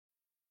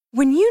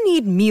When you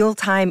need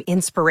mealtime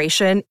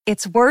inspiration,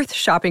 it's worth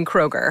shopping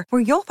Kroger,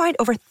 where you'll find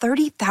over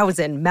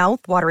 30,000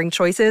 mouth-watering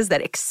choices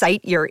that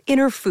excite your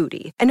inner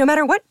foodie. And no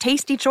matter what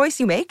tasty choice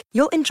you make,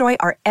 you'll enjoy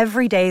our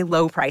everyday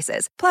low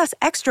prices, plus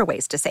extra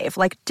ways to save,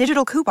 like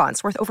digital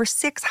coupons worth over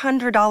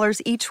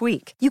 $600 each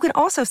week. You can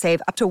also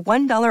save up to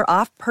 $1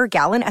 off per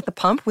gallon at the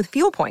pump with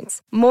fuel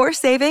points. More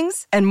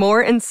savings and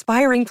more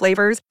inspiring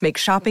flavors make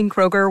shopping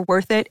Kroger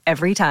worth it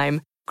every time.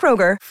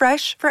 Kroger,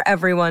 fresh for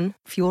everyone.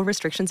 Fuel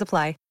restrictions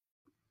apply.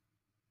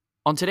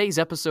 On today's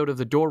episode of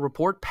The Door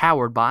Report,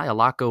 powered by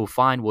Alaco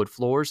Fine Wood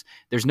Floors,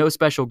 there's no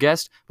special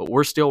guest, but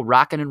we're still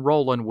rocking and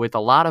rolling with a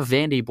lot of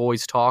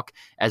VandyBoys talk,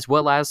 as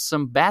well as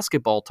some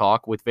basketball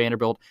talk with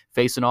Vanderbilt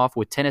facing off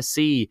with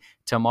Tennessee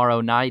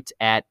tomorrow night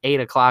at 8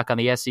 o'clock on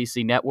the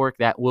SEC Network.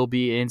 That will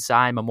be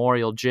inside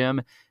Memorial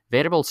Gym.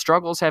 Vanderbilt's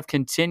struggles have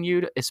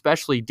continued,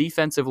 especially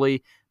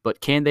defensively,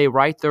 but can they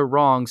right their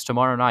wrongs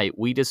tomorrow night?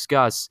 We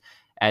discuss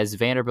as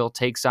Vanderbilt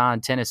takes on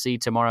Tennessee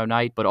tomorrow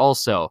night, but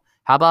also,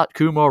 how about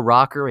Kumar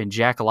Rocker and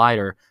Jack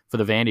Leiter for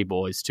the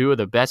VandyBoys? Two of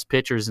the best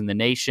pitchers in the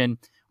nation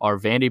are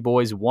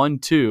VandyBoys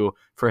 1-2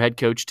 for head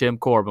coach Tim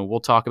Corbin. We'll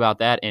talk about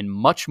that and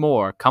much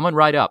more coming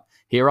right up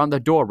here on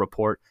The Door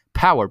Report,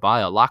 powered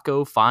by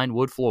Alaco Fine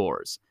Wood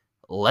Floors.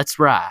 Let's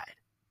ride.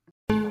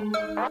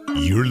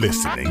 You're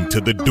listening to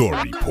The Door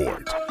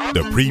Report,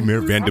 the premier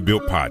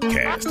Vanderbilt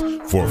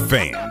podcast for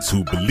fans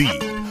who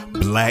believe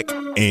black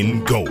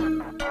and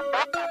gold.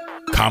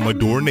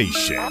 Commodore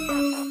Nation.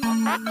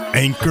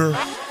 Anchor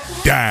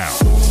down.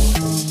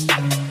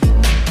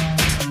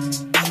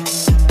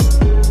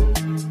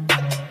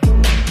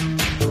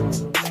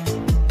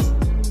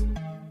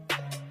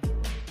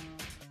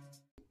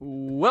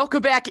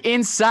 Welcome back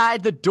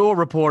inside The Door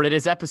Report. It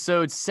is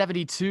episode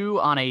 72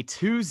 on a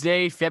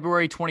Tuesday,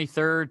 February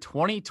 23rd,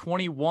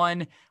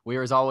 2021. We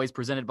are, as always,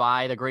 presented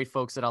by the great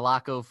folks at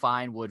Alaco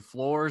Fine Wood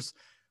Floors.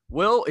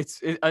 Will,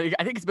 I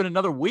think it's been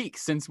another week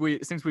since we've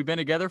been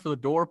together for the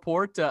Door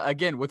Report.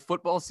 Again, with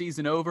football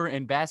season over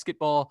and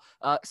basketball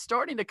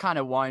starting to kind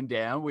of wind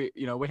down. We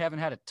haven't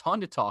had a ton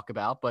to talk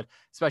about, but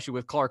especially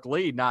with Clark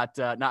Lee not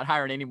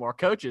hiring any more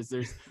coaches,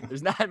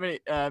 there's not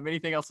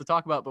anything else to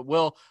talk about. But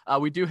Will,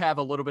 we do have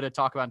a little bit to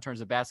talk about in terms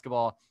of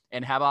basketball.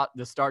 And how about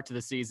the start to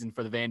the season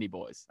for the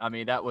VandyBoys? I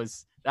mean, that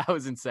was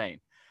insane.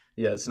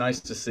 Yeah, it's nice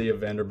to see a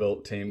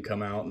Vanderbilt team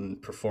come out and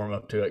perform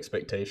up to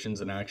expectations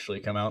and actually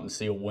come out and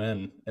see a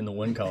win in the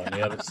win column. We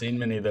haven't seen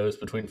many of those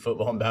between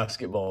football and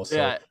basketball, so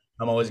yeah.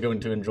 I'm always going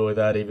to enjoy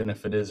that, even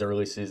if it is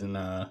early season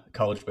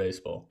college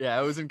baseball.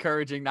 Yeah, it was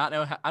encouraging. I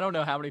don't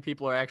know how many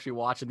people are actually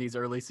watching these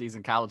early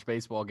season college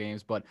baseball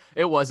games, but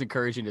it was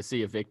encouraging to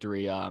see a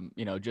victory.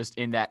 Just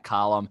in that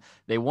column,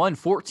 they won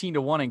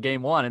 14-1 in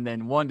game one, and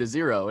then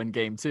 1-0 in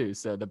game two.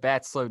 So the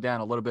bats slowed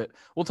down a little bit.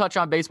 We'll touch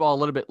on baseball a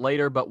little bit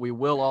later, but we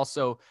will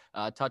also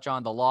touch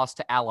on the loss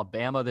to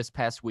Alabama this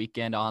past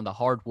weekend on the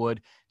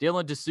hardwood.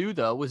 Dylan Dessou,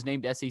 though, was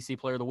named SEC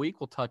Player of the Week.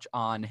 We'll touch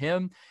on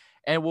him,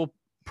 and we'll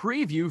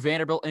preview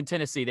Vanderbilt and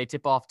Tennessee. They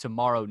tip off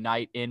tomorrow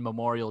night in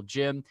Memorial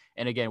Gym.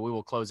 And again, we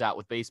will close out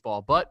with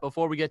baseball. But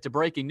before we get to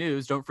breaking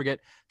news, don't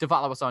forget to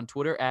follow us on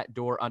Twitter at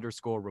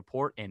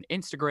Door_report and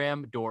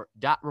Instagram,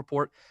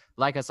 Door.report.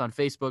 Like us on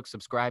Facebook,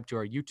 subscribe to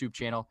our YouTube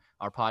channel.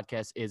 Our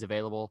podcast is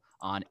available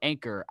on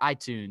Anchor,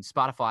 iTunes,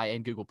 Spotify,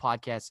 and Google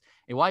Podcasts.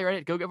 And while you're at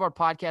it, go give our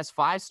podcast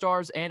 5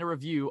 stars and a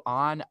review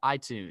on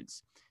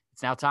iTunes.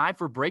 It's now time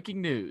for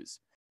breaking news.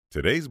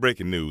 Today's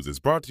breaking news is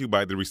brought to you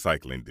by the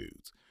Recycling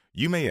Dudes.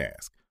 You may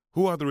ask,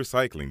 who are the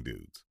Recycling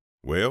Dudes?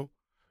 Well,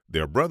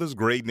 they're brothers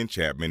Graydon and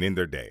Chapman and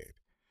their dad.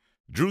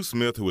 Drew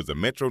Smith, who is a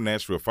Metro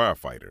Nashville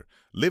firefighter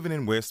living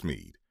in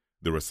Westmead.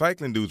 The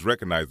Recycling Dudes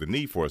recognize the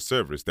need for a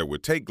service that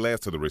would take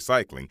glass to the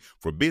recycling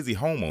for busy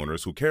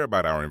homeowners who care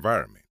about our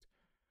environment.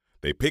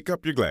 They pick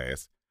up your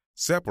glass,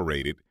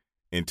 separate it,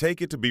 and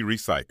take it to be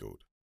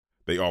recycled.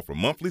 They offer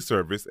monthly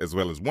service as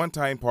well as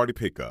one-time party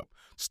pickup,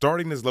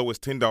 starting as low as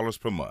 $10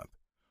 per month.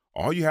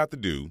 All you have to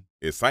do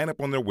is sign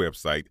up on their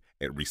website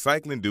at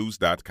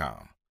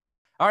recyclingdudes.com.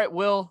 All right,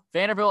 Will,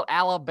 Vanderbilt,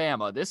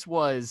 Alabama. This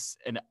was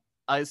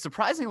a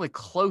surprisingly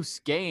close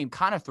game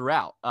kind of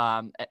throughout.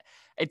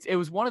 It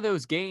was one of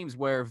those games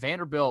where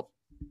Vanderbilt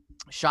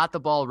shot the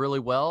ball really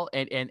well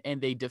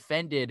and they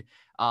defended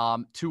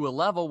to a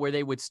level where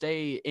they would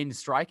stay in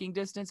striking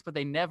distance, but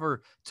they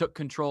never took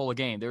control of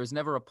the game. There was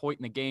never a point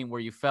in the game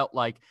where you felt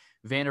like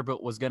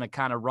Vanderbilt was going to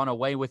kind of run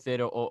away with it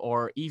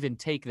or even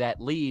take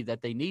that lead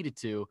that they needed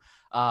to.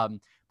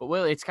 But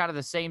Will, it's kind of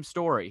the same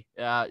story.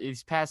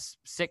 These past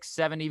 6,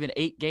 7, even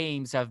 8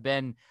 games have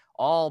been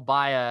all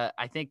by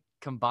I think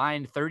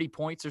combined 30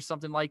 points or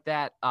something like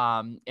that.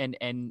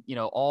 And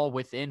all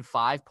within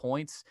 5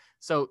 points.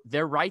 So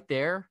they're right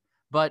there.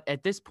 But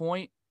at this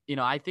point,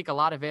 I think a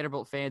lot of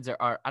Vanderbilt fans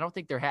are I don't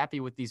think they're happy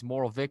with these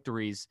moral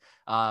victories.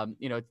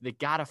 They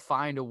got to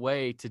find a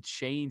way to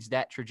change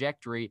that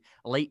trajectory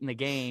late in the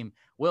game.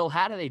 Will,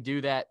 how do they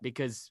do that?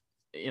 Because,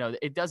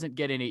 it doesn't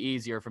get any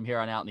easier from here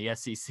on out in the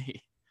SEC.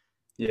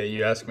 Yeah,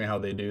 you asked me how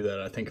they do that.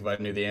 I think if I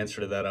knew the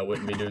answer to that, I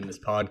wouldn't be doing this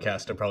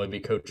podcast. I'd probably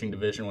be coaching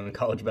Division I in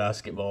college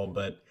basketball.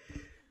 But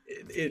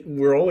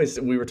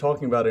we were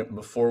talking about it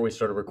before we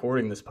started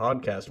recording this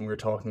podcast, and we were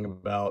talking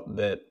about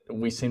that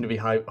we seem to be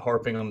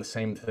harping on the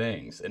same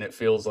things, and it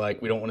feels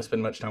like we don't want to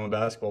spend much time on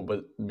basketball,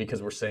 but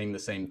because we're saying the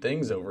same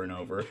things over and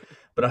over.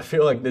 But I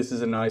feel like this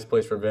is a nice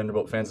place for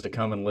Vanderbilt fans to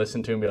come and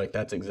listen to and be like,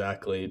 that's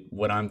exactly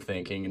what I'm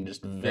thinking, and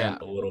just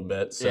vent a little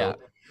bit. So.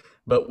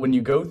 But when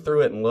you go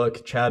through it and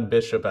look, Chad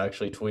Bishop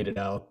actually tweeted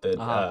out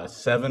that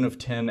 7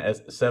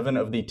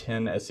 of the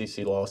 10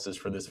 SEC losses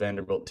for this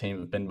Vanderbilt team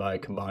have been by a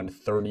combined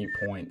 30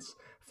 points,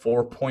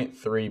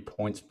 4.3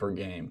 points per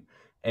game.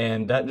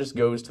 And that just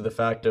goes to the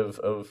fact of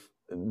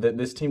that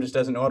this team just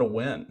doesn't know how to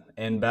win.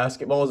 And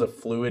basketball is a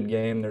fluid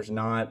game. There's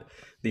not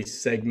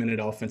these segmented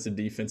offensive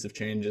defensive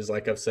changes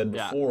like I've said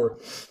before.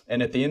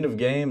 And at the end of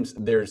games,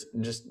 there's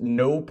just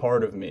no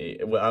part of me.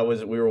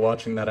 We were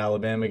watching that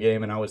Alabama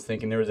game, and I was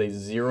thinking there was a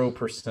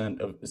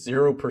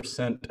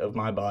 0% of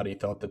my body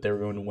thought that they were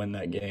going to win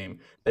that game.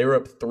 They were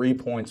up 3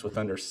 points with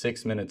under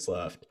 6 minutes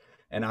left.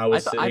 And I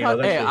was I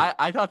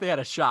thought they had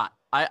a shot.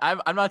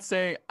 I'm not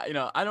saying,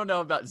 I don't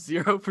know about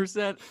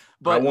 0%,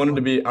 but I wanted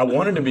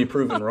to be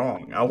proven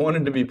wrong. I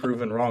wanted to be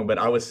proven wrong, but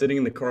I was sitting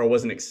in the car. I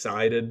wasn't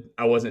excited.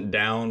 I wasn't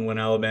down when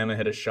Alabama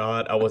hit a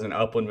shot. I wasn't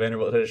up when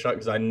Vanderbilt hit a shot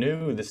because I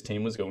knew this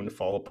team was going to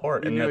fall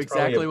apart. You knew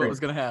exactly what was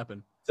going to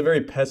happen. It's a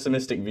very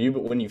pessimistic view,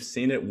 but when you've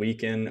seen it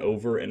week in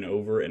over and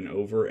over and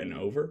over and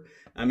over,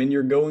 I mean,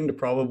 you're going to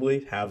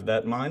probably have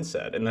that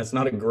mindset. And that's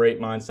not a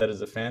great mindset as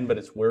a fan, but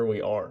it's where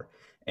we are.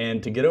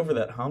 And to get over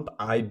that hump,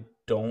 I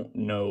don't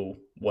know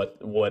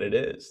what it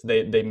is.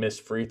 They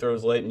missed free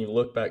throws late, and you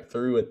look back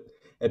through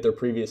at their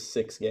previous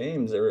 6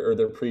 games or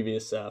their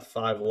previous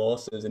 5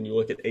 losses, and you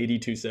look at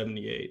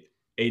 82-78,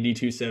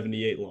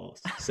 82-78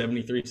 loss,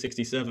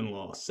 73-67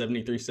 loss,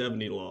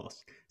 73-70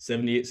 loss,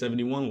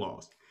 78-71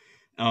 loss.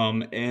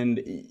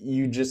 And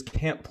you just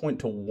can't point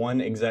to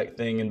one exact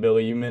thing. And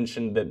Billy, you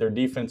mentioned that their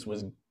defense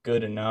was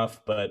good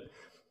enough, but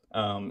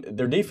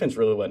their defense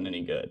really wasn't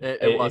any good.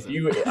 It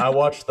wasn't. I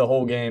watched the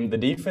whole game. The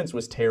defense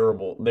was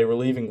terrible. They were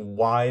leaving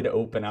wide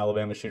open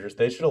Alabama shooters.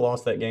 They should have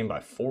lost that game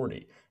by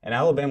 40. And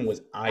Alabama was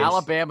ice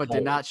Alabama cold.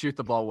 Did not shoot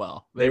the ball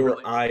well. They were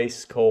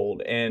ice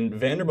cold. And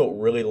Vanderbilt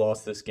really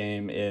lost this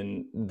game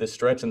in the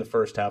stretch in the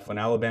first half when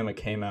Alabama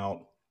came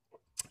out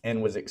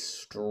and was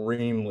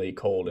extremely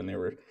cold. And they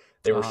were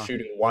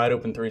shooting wide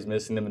open threes,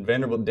 missing them. And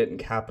Vanderbilt didn't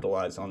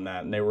capitalize on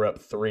that. And they were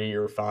up 3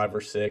 or 5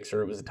 or 6,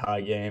 or it was a tie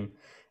game.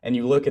 And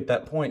you look at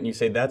that point and you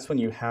say that's when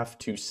you have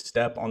to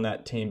step on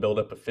that team, build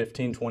up a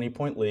 15,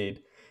 20-point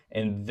lead,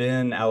 and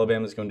then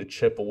Alabama's going to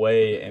chip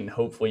away, and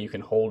hopefully you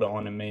can hold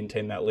on and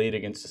maintain that lead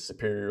against a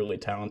superiorly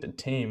talented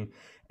team.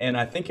 And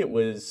I think it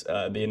was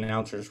the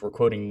announcers were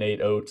quoting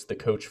Nate Oates, the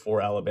coach for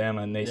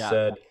Alabama, and they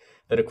said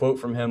that a quote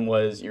from him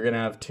was, you're going to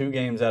have 2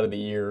 games out of the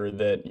year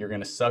that you're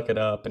going to suck it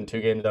up and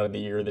 2 games out of the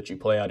year that you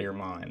play out of your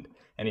mind.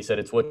 And he said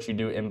it's what you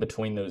do in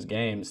between those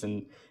games.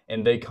 And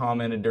they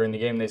commented during the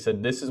game, they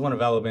said this is one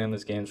of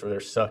Alabama's games where they're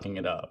sucking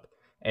it up.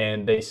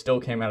 And they still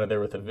came out of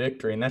there with a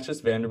victory. And that's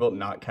just Vanderbilt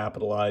not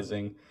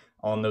capitalizing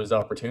on those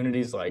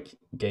opportunities, like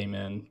game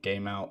in,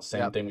 game out,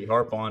 same thing we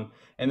harp on.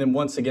 And then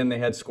once again, they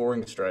had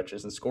scoring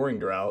stretches and scoring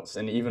droughts.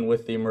 And even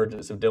with the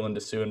emergence of Dylan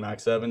Dessou and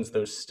Max Evans,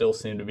 those still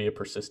seem to be a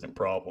persistent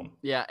problem.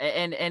 Yeah,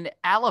 and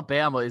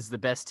Alabama is the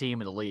best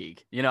team in the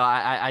league.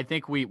 I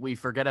think we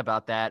forget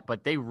about that,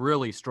 but they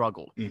really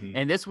struggled. Mm-hmm.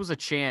 And this was a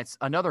chance,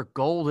 another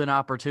golden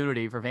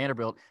opportunity for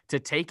Vanderbilt to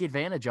take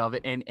advantage of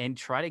it and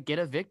try to get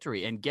a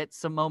victory and get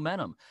some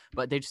momentum.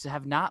 But they just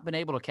have not been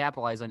able to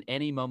capitalize on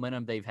any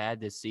momentum they've had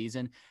this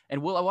season.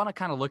 And Will, I want to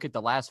kind of look at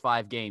the last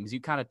 5 games. You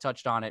kind of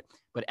touched on it,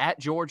 but at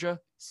Georgia,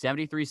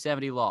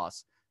 73-70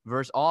 loss.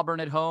 Versus Auburn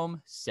at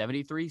home,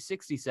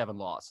 73-67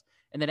 loss.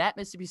 And then at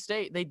Mississippi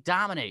State, they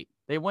dominate.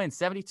 They win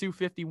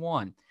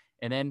 72-51.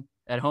 And then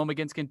at home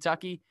against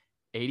Kentucky,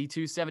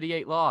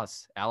 82-78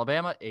 loss.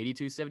 Alabama,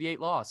 82-78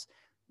 loss.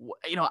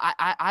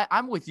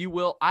 I'm with you,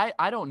 Will.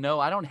 I don't know.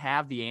 I don't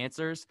have the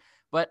answers,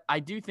 but I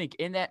do think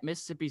in that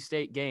Mississippi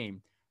State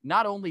game,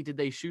 not only did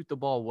they shoot the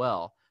ball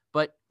well,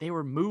 but they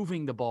were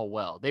moving the ball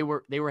well.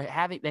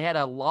 They had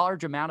a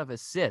large amount of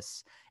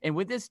assists. And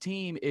when this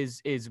team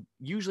is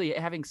usually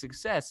having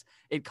success,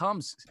 it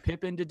comes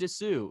Pippen to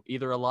Dessou,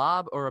 either a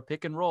lob or a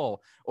pick and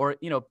roll,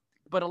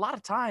 but a lot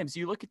of times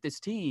you look at this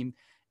team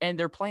and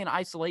they're playing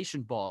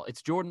isolation ball.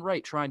 It's Jordan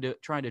Wright trying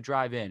to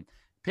drive in,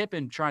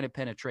 Pippen trying to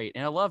penetrate.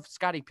 And I love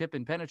Scottie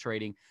Pippen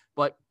penetrating,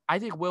 but I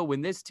think, Will,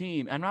 when this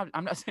team, I'm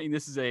not saying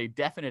this is a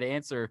definite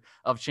answer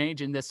of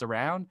changing this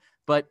around,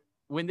 but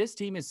when this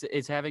team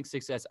is having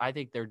success, I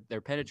think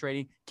they're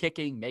penetrating,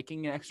 kicking,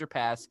 making an extra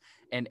pass,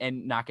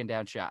 and knocking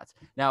down shots.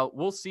 Now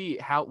we'll see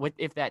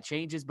if that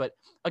changes. But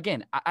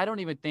again, I don't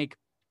even think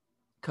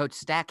Coach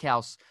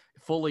Stackhouse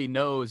fully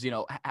knows,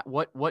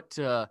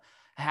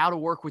 how to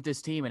work with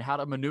this team and how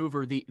to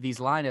maneuver these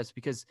lineups,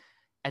 because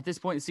at this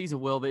point in the season,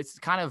 Will, it's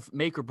kind of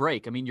make or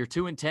break. I mean, you're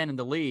 2-10 in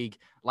the league.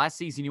 Last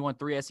season, you won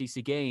 3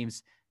 SEC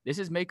games. This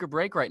is make or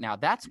break right now.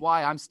 That's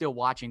why I'm still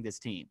watching this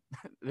team.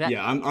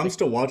 I'm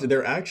still watching.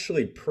 They're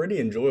actually pretty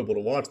enjoyable to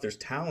watch. There's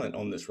talent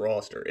on this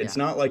roster. It's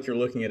not like you're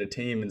looking at a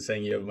team and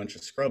saying you have a bunch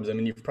of scrubs. I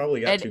mean, you've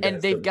probably got two guys.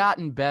 And they've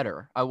gotten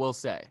better, I will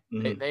say.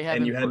 They have.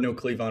 And you had no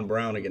Cleavon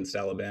Brown against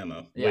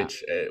Alabama,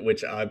 which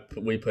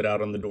we put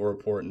out on the Door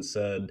Report and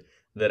said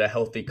that a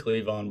healthy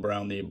Cleavon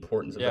Brown, the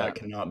importance of that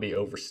cannot be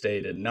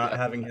overstated. Not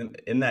having him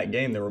in that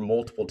game, there were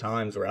multiple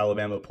times where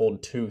Alabama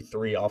pulled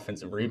 2-3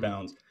 offensive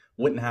rebounds.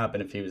 Wouldn't happen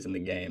if he was in the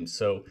game.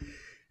 So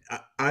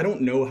I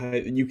don't know how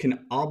you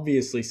can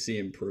obviously see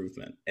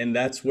improvement. And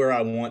that's where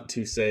I want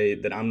to say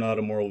that I'm not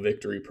a moral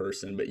victory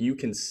person, but you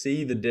can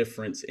see the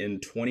difference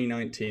in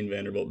 2019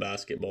 Vanderbilt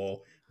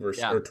basketball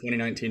versus or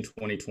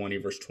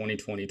 2019-2020 versus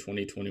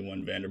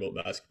 2020-2021 Vanderbilt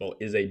basketball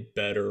is a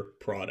better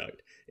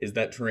product. Is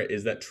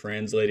that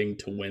translating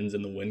to wins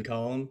in the win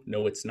column?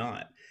 No, it's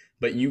not.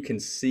 But you can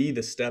see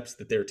the steps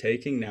that they're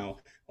taking now.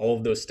 All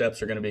of those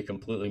steps are going to be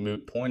completely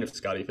moot point if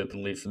Scottie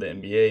Pippen leaves for the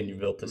NBA and you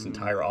built this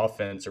entire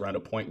offense around a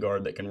point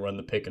guard that can run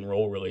the pick and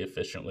roll really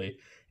efficiently,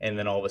 and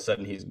then all of a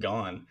sudden he's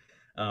gone.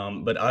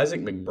 But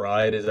Isaac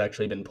McBride has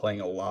actually been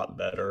playing a lot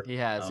better. He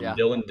has,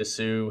 Dylan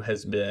Dessou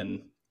has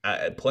been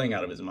playing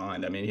out of his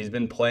mind. I mean, he's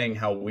been playing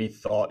how we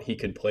thought he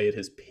could play at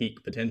his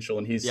peak potential,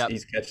 and he's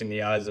catching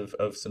the eyes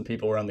of some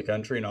people around the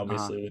country, and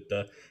obviously with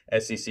the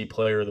SEC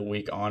Player of the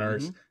Week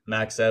honors.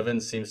 Max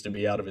Evans seems to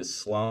be out of his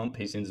slump.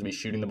 He seems to be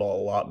shooting the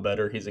ball a lot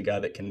better. He's a guy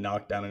that can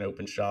knock down an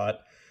open shot.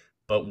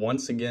 But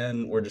once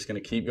again, we're just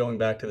going to keep going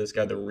back to this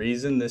guy. The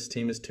reason this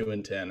team is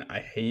 2-10, I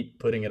hate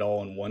putting it all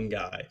on one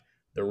guy.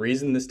 The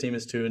reason this team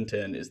is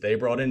 2-10 is they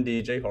brought in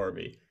DJ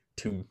Harvey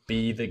to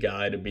be the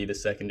guy, to be the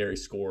secondary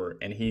scorer,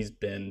 and he's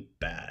been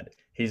bad.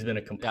 He's been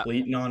a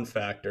complete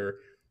non-factor.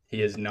 He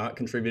has not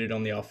contributed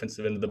on the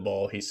offensive end of the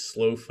ball. He's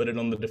slow-footed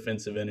on the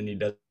defensive end, and he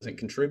doesn't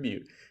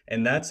contribute.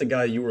 And that's a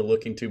guy you were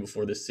looking to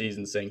before this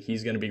season, saying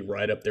he's going to be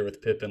right up there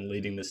with Pippen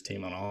leading this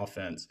team on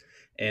offense.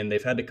 And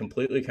they've had to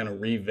completely kind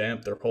of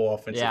revamp their whole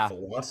offensive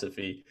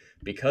philosophy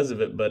because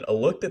of it. But a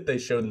look that they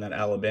showed in that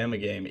Alabama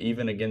game,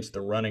 even against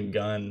the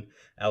run-and-gun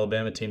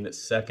Alabama team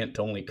that's second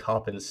to only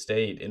Coppin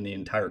State in the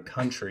entire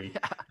country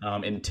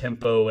in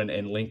tempo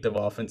and length of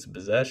offensive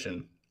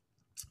possession,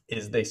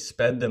 is they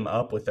sped them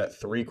up with that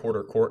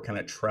three-quarter court kind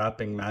of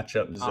trapping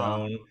matchup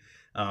zone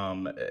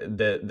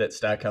that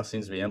Stackhouse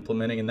seems to be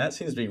implementing, and that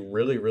seems to be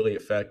really, really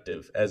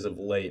effective as of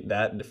late.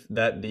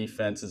 That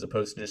defense, as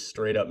opposed to just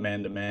straight up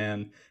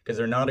man-to-man, because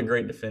they're not a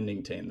great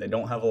defending team. They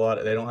don't have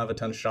a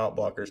ton of shot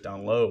blockers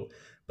down low,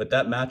 but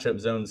that matchup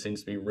zone seems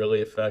to be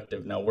really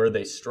effective. Now, where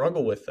they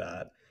struggle with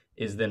that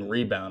is then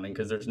rebounding,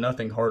 because there's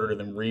nothing harder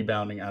than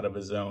rebounding out of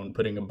a zone,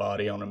 putting a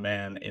body on a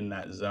man in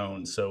that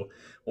zone. So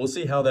we'll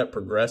see how that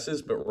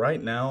progresses. But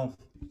right now,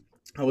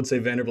 I would say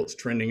Vanderbilt's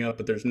trending up,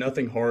 but there's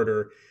nothing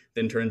harder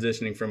than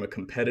transitioning from a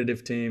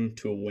competitive team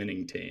to a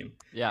winning team.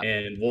 Yeah.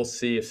 And we'll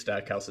see if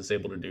Stackhouse is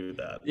able to do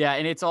that. Yeah,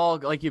 and it's all,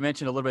 like you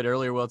mentioned a little bit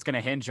earlier, well, it's going to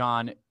hinge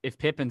on if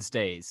Pippen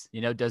stays.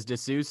 Does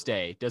Dessou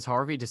stay? Does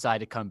Harvey decide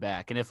to come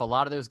back? And if a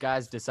lot of those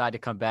guys decide to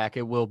come back,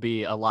 it will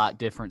be a lot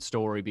different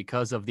story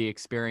because of the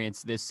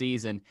experience this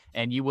season.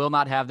 And you will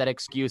not have that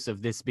excuse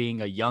of this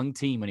being a young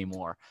team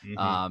anymore.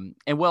 And,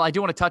 well, I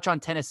do want to touch on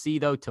Tennessee,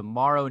 though.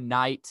 Tomorrow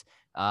night,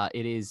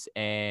 it is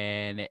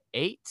an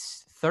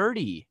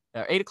 8:30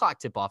 8 o'clock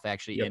tip-off,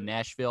 actually, in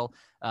Nashville.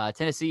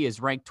 Tennessee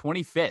is ranked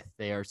 25th.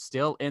 They are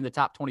still in the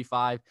top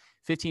 25,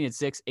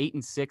 15-6,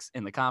 8-6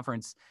 in the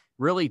conference.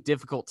 Really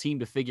difficult team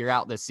to figure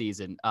out this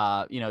season.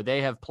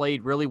 They have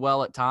played really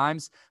well at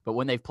times, but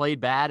when they've played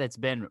bad, it's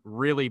been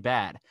really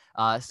bad.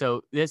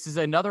 So this is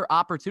another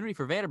opportunity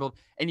for Vanderbilt.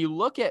 And you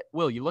look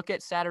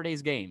at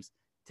Saturday's games.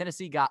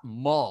 Tennessee got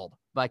mauled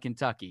by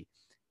Kentucky.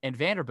 And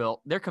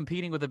Vanderbilt, they're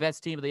competing with the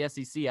best team of the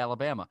SEC,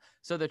 Alabama.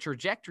 So the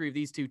trajectory of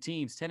these two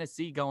teams,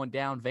 Tennessee going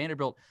down,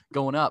 Vanderbilt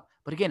going up.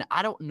 But again,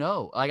 I don't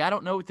know. I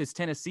don't know with this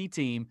Tennessee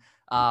team.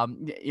 Are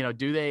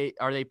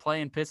they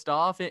playing pissed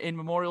off in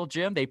Memorial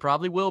Gym? They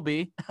probably will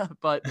be.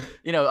 But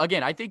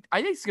again, I think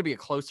it's gonna be a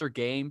closer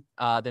game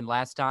than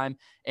last time.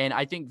 And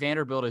I think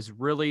Vanderbilt is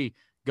really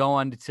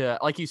going to,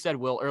 like you said,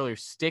 Will, earlier,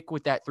 stick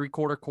with that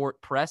three-quarter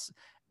court press.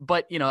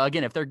 But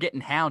again, if they're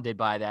getting hounded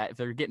by that, if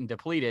they're getting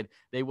depleted,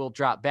 they will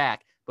drop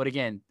back. But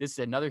again, this is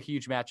another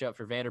huge matchup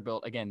for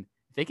Vanderbilt. Again,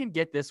 if they can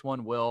get this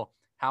one, Will,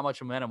 how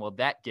much momentum will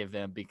that give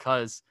them?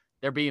 Because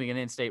they're beating an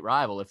in-state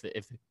rival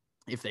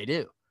if they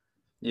do.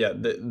 Yeah,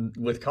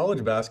 with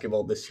college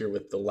basketball this year,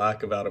 with the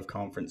lack of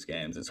out-of-conference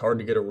games, it's hard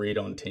to get a read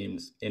on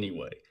teams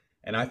anyway.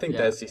 And I think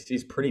the SEC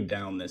is pretty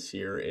down this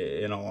year,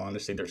 in all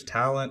honesty. There's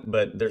talent,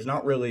 but there's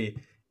not really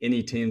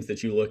any teams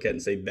that you look at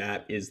and say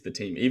that is the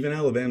team. Even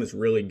Alabama's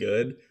really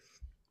good.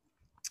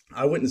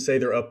 I wouldn't say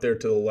they're up there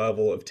to the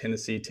level of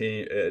Tennessee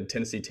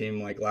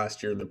team like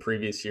last year, the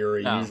previous year,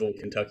 usual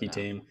Kentucky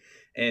team.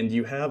 And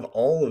you have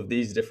all of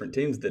these different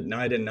teams that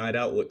night in, night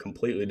out look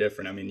completely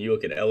different. I mean, you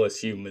look at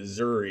LSU,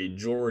 Missouri,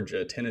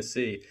 Georgia,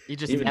 Tennessee. You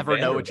just never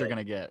know what you're going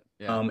to get.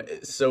 Yeah.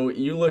 So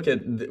you look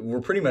at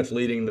we're pretty much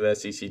leading the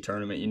SEC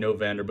tournament.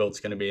 Vanderbilt's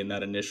going to be in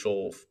that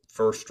initial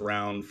first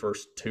round,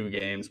 first two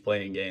games,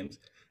 playing games.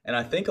 And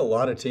I think a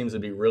lot of teams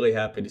would be really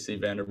happy to see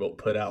Vanderbilt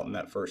put out in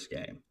that first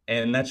game.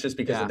 And that's just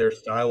because of their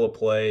style of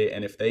play.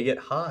 And if they get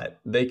hot,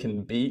 they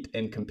can beat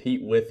and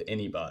compete with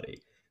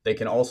anybody. They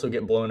can also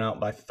get blown out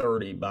by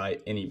 30 by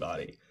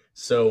anybody.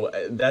 So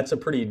that's a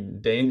pretty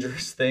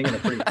dangerous thing and a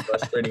pretty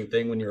frustrating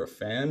thing when you're a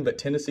fan. But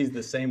Tennessee's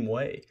the same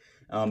way.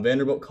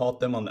 Vanderbilt caught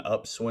them on the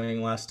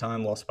upswing last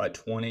time, lost by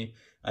 20.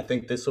 I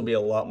think this will be a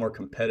lot more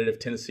competitive.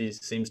 Tennessee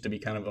seems to be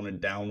kind of on a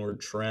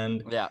downward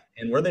trend. Yeah.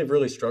 And where they've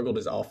really struggled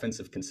is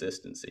offensive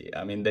consistency.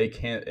 I mean, they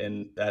can't,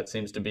 and that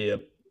seems to be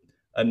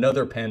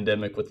another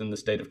pandemic within the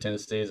state of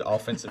Tennessee is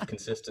offensive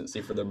consistency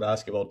for their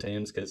basketball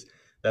teams, because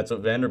that's what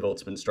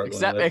Vanderbilt's been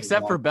struggling with.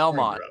 Except for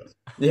Belmont.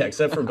 Yeah,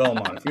 except for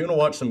Belmont. If you want to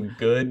watch some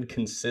good,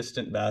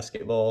 consistent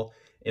basketball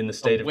in the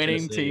state of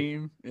winning Tennessee,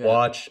 team,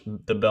 watch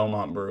the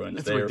Belmont Bruins.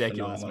 It's they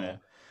ridiculous, are phenomenal. man.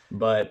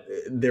 But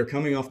they're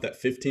coming off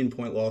that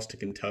 15-point loss to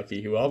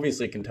Kentucky, who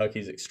obviously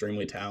Kentucky's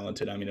extremely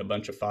talented. I mean, a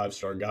bunch of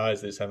five-star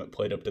guys. They just haven't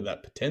played up to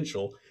that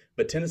potential.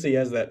 But Tennessee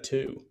has that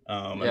too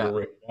under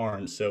Rick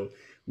Barnes. So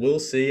we'll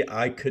see.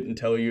 I couldn't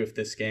tell you if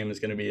this game is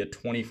going to be a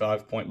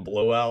 25-point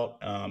blowout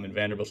and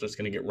Vanderbilt's just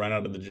going to get run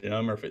out of the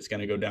gym, or if it's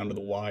going to go down to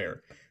the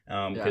wire.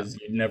 Because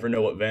you never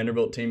know what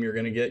Vanderbilt team you're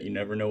going to get. You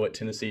never know what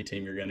Tennessee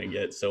team you're going to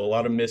get. So a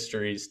lot of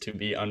mysteries to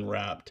be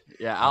unwrapped.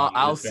 Yeah,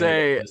 I'll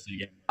say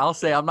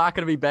I'm not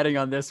going to be betting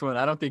on this one.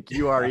 I don't think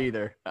you are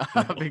either,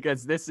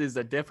 because this is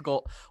a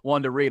difficult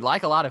one to read,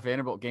 like a lot of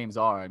Vanderbilt games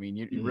are. I mean,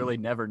 you really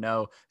never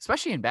know,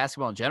 especially in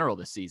basketball in general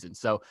this season.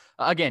 So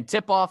again,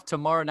 tip off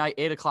tomorrow night,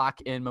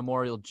 8:00 in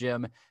Memorial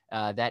Gym.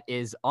 That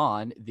is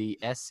on the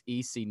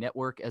SEC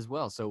network as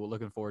well. So we're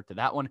looking forward to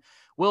that one.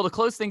 Will, to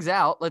close things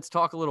out, let's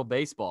talk a little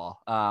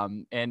baseball.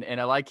 And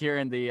I like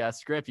hearing the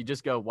script. You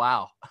just go,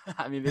 wow.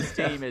 I mean, this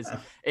team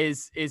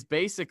is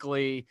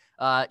basically,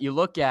 you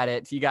look at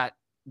it, you got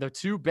the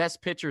two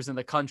best pitchers in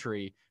the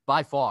country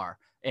by far,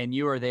 and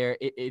you are there.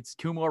 It's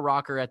Kumar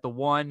Rocker at the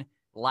 1,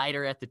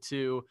 Leiter at the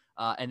 2,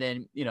 and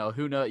then,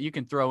 who knows, you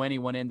can throw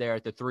anyone in there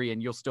at the 3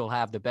 and you'll still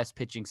have the best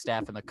pitching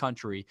staff in the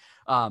country.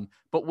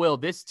 But Will,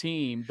 this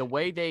team, the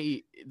way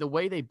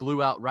they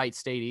blew out Wright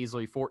State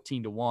easily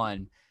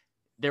 14-1,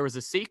 there was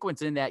a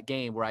sequence in that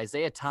game where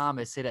Isaiah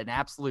Thomas hit an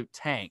absolute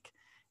tank.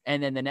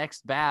 And then the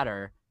next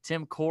batter,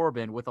 Tim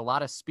Corbin, with a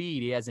lot of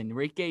speed, he has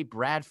Enrique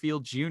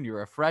Bradfield Jr.,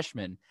 a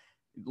freshman,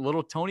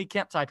 little Tony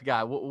Kemp type of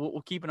guy.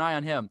 We'll keep an eye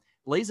on him.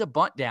 Lays a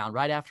bunt down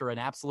right after an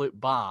absolute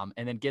bomb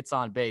and then gets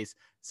on base.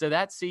 So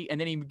and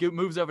then he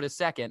moves over to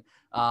second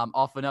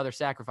off another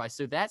sacrifice.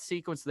 So that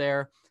sequence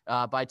there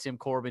by Tim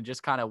Corbin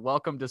just kind of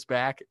welcomed us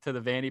back to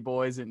the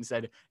VandyBoys and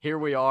said, here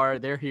we are,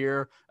 they're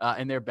here,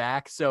 and they're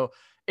back. So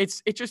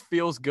it just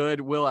feels good,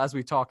 Will, as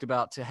we talked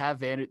about, to have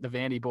the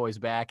VandyBoys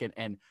back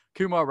and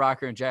Kumar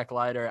Rocker and Jack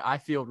Leiter. I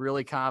feel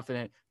really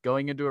confident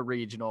going into a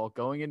regional,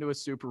 going into a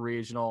super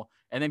regional,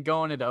 and then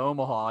going into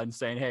Omaha and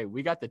saying, hey,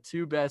 we got the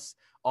two best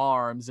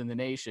arms in the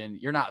nation.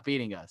 You're not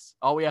beating us.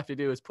 All we have to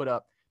do is put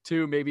up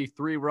 2, maybe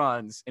 3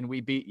 runs, and we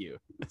beat you.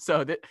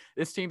 So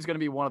this team's going to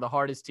be one of the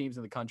hardest teams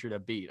in the country to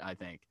beat, I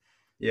think.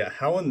 Yeah,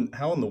 how in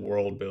the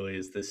world, Billy,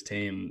 is this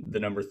team the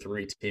number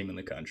 3 team in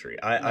the country?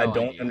 I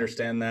don't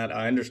understand that.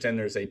 I understand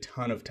there's a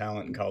ton of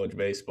talent in college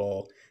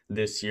baseball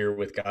this year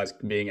with guys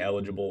being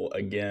eligible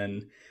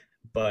again.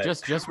 But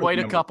just wait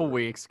a couple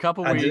weeks.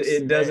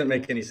 It doesn't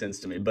make any sense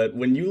to me. But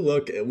when you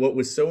look at what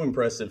was so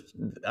impressive,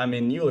 I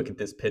mean, you look at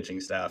this pitching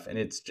staff, and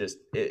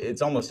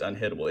it's almost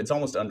unhittable. It's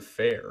almost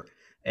unfair.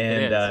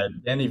 And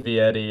Danny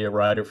Vietti, a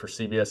writer for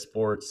CBS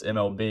Sports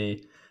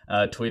MLB,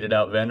 tweeted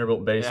out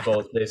Vanderbilt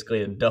baseball is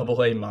basically a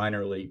AA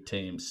minor league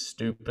team.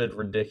 Stupid,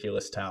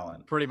 ridiculous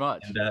talent. Pretty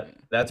much. And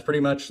that's pretty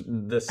much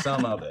the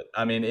sum of it.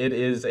 I mean, it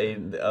is a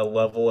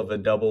level of a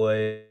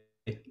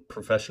AA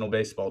professional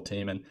baseball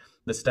team, and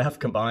the staff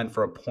combined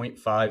for a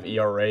 .5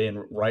 ERA,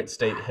 and Wright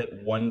State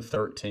hit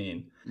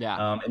 113.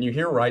 Yeah. And you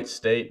hear Wright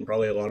State, and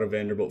probably a lot of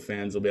Vanderbilt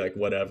fans will be like,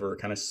 whatever,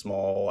 kind of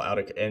small,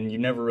 and you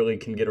never really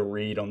can get a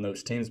read on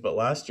those teams. But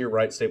last year,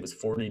 Wright State was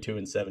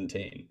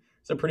 42-17.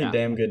 It's a pretty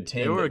damn good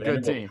team. They were a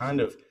good team.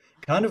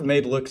 Kind of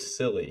made look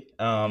silly,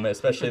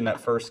 especially in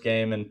that first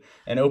game.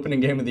 And opening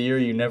game of the year,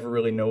 you never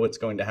really know what's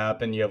going to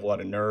happen. You have a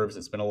lot of nerves.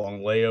 It's been a long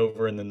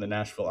layover, and then the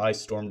Nashville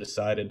Ice Storm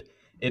decided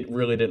it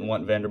really didn't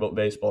want Vanderbilt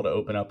baseball to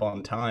open up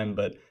on time,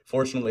 but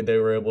fortunately they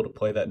were able to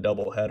play that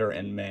doubleheader,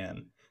 and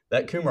man,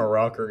 that Kumar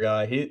Rocker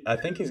guy, I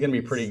think he's going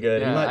to be pretty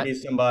good. He might be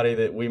somebody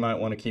that we might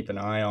want to keep an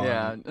eye on.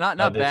 Yeah, not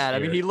bad. Year. I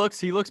mean, he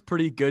looks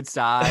pretty good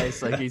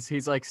size. Like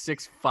he's like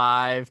 6'5".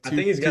 I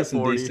think he's got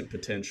some decent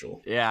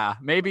potential. Yeah,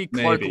 maybe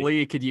Clark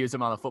Lee could use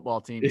him on the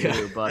football team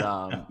too.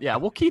 But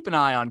we'll keep an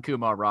eye on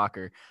Kumar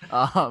Rocker.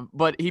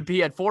 But he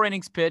had 4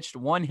 innings pitched,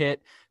 1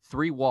 hit,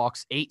 3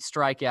 walks, 8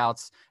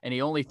 strikeouts, and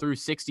he only threw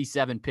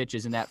 67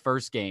 pitches in that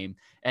first game.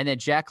 And then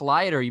Jack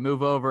Leiter, you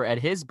move over at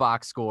his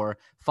box score,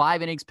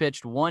 5 innings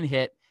pitched, 1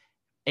 hit,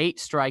 8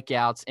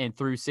 strikeouts, and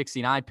threw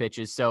 69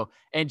 pitches. So,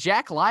 and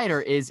Jack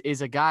Leiter is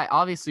a guy,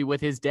 obviously,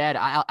 with his dad,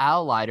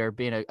 Al Leiter,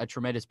 being a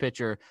tremendous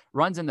pitcher,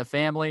 runs in the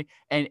family.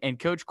 And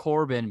Coach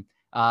Corbin,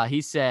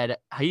 He said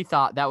he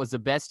thought that was the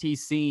best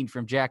he's seen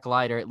from Jack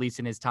Leiter, at least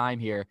in his time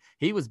here.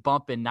 He was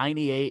bumping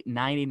 98,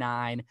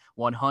 99,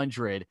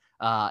 100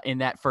 in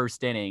that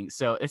first inning.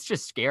 So it's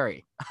just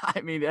scary.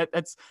 I mean,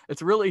 it's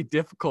really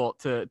difficult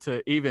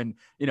to even,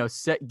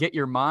 get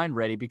your mind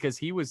ready, because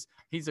he's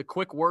a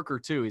quick worker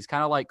too. He's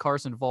kind of like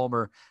Carson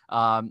Vollmer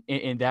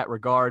in that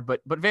regard.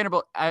 But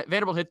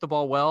Vanderbilt hit the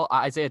ball well.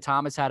 Isaiah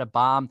Thomas had a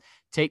bomb.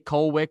 Tate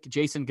Colwick,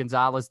 Jason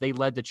Gonzalez, they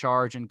led the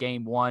charge in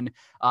game one.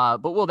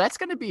 But that's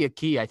going to be a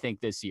key, I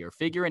think, this year,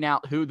 figuring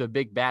out who the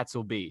big bats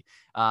will be.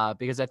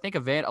 Because I think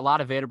a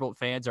lot of Vanderbilt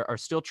fans are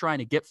still trying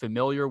to get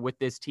familiar with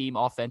this team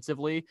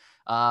offensively.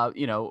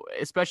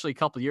 Especially a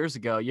couple of years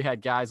ago, you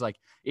had guys like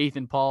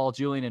Ethan Paul,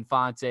 Julian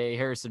Infante,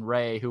 Harrison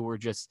Ray, who were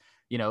just,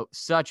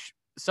 such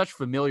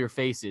familiar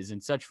faces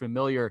and such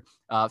familiar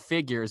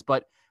figures.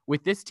 But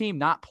with this team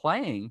not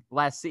playing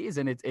last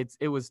season,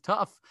 it was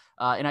tough,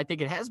 and I think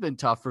it has been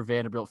tough for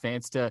Vanderbilt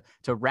fans to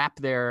wrap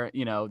their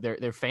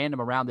fandom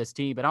around this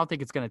team. But I don't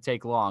think it's going to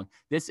take long.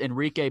 This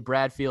Enrique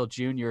Bradfield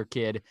Jr.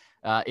 kid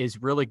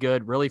is really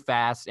good, really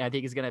fast, and I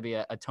think he's going to be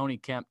a Tony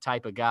Kemp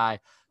type of guy.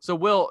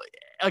 So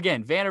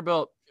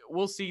Vanderbilt,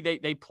 we'll see.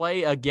 They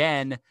play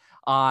again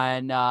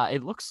on.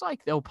 It looks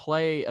like they'll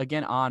play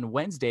again on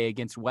Wednesday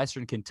against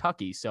Western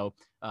Kentucky. So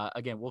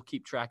again, we'll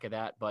keep track of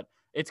that, but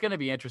it's going to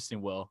be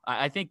interesting, Will.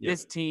 I think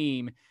this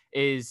team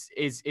is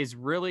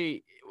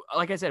really,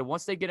 like I said,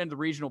 once they get into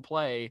regional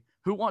play,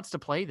 who wants to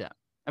play them?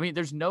 I mean,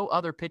 there's no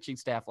other pitching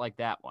staff like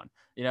that one.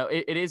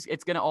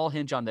 It's going to all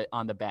hinge on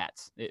the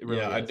bats. It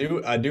really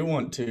is. I do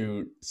want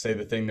to say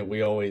the thing that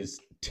we always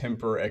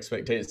temper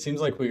expectations. It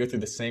seems like we go through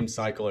the same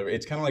cycle.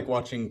 It's kind of like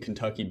watching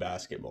Kentucky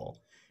basketball.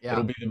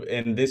 Yeah.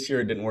 And this year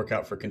it didn't work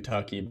out for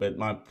Kentucky, but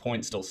my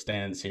point still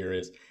stands here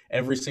is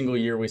every single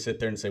year we sit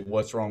there and say,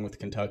 what's wrong with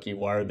Kentucky?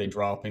 Why are they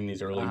dropping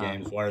these early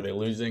games? Why are they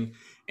losing?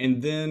 And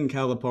then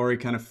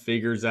Calipari kind of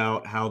figures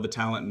out how the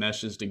talent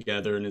meshes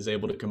together and is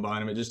able to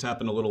combine them. It just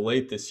happened a little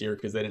late this year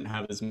because they didn't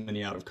have as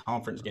many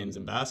out-of-conference games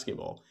in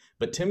basketball.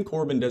 But Tim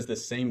Corbin does the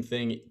same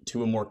thing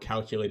to a more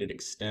calculated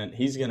extent.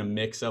 He's going to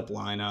mix up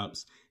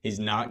lineups. He's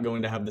not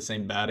going to have the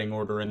same batting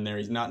order in there.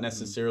 He's not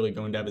necessarily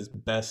going to have his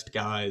best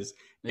guys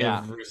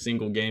every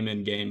single game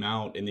in, game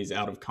out in these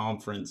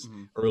out-of-conference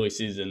early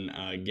season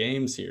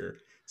games here.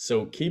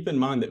 So keep in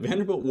mind that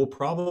Vanderbilt will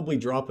probably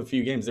drop a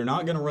few games. They're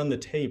not going to run the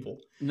table.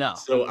 No.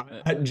 So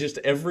I just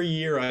every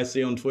year I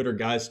see on Twitter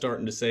guys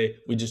starting to say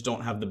we just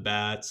don't have the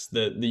bats.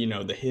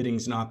 The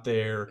hitting's not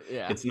there.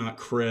 Yeah. It's not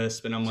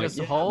crisp. And I'm just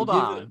like, hold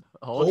on.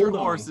 Hold your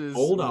horses.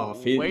 Hold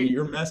off.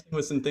 You're messing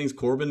with some things.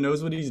 Corbin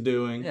knows what he's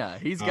doing. Yeah,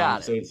 he's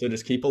got it. So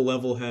just keep a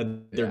level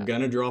head. They're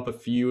going to drop a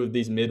few of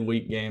these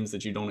midweek games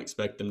that you don't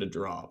expect them to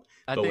drop.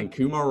 But when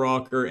Kumar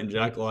Rocker and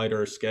Jack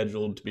Leiter are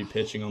scheduled to be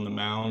pitching on the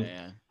mound,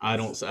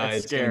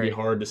 it's going to be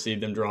hard to see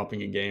them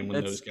dropping a game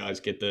when those guys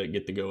get the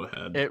go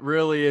ahead. It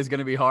really is going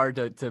to be hard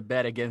to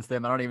bet against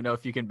them. I don't even know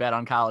if you can bet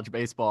on college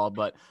baseball,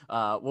 but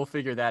we'll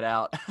figure that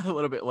out a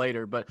little bit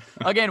later. But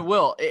again,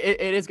 Will, it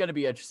is going to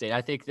be interesting.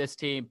 I think this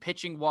team,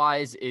 pitching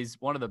wise, is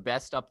one of the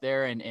best up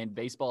there in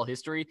baseball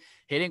history.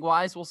 Hitting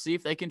wise, we'll see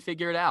if they can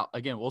figure it out.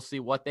 Again, we'll see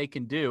what they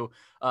can do.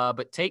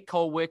 But Tate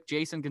Colwick,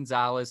 Jason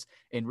Gonzalez,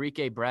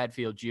 Enrique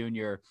Bradfield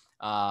Jr.,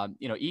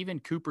 even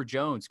Cooper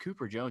Jones.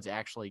 Cooper Jones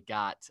actually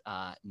got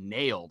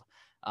nailed.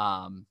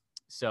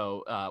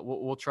 So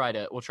we'll try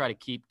to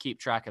keep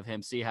track of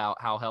him, see how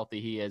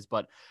healthy he is.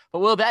 But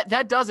Will,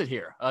 that does it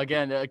here.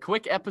 Again, a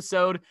quick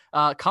episode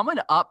coming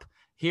up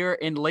here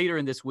later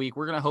in this week.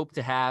 We're going to hope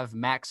to have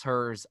Max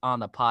Hers on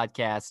the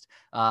podcast,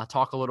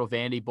 talk a little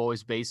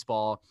VandyBoys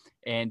baseball,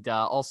 and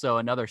also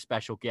another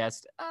special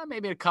guest,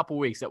 maybe in a couple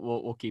weeks that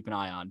we'll keep an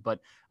eye on. But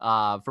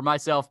for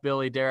myself,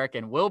 Billy, Derek,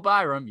 and Will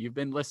Byram, you've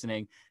been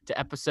listening to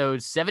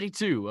episode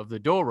 72 of the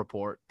Dole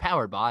Report,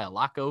 powered by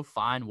Alaco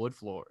Fine Wood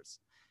Floors.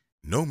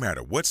 No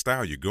matter what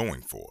style you're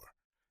going for,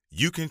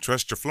 you can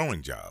trust your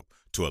flooring job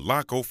to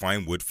Alaco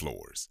Fine Wood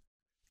Floors.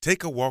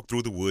 Take a walk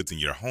through the woods in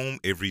your home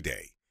every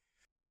day.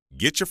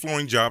 Get your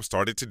flooring job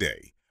started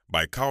today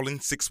by calling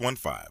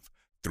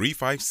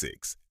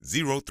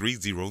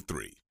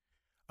 615-356-0303.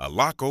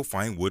 Alaco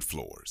Fine Wood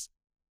Floors.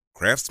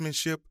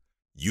 Craftsmanship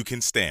you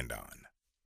can stand on.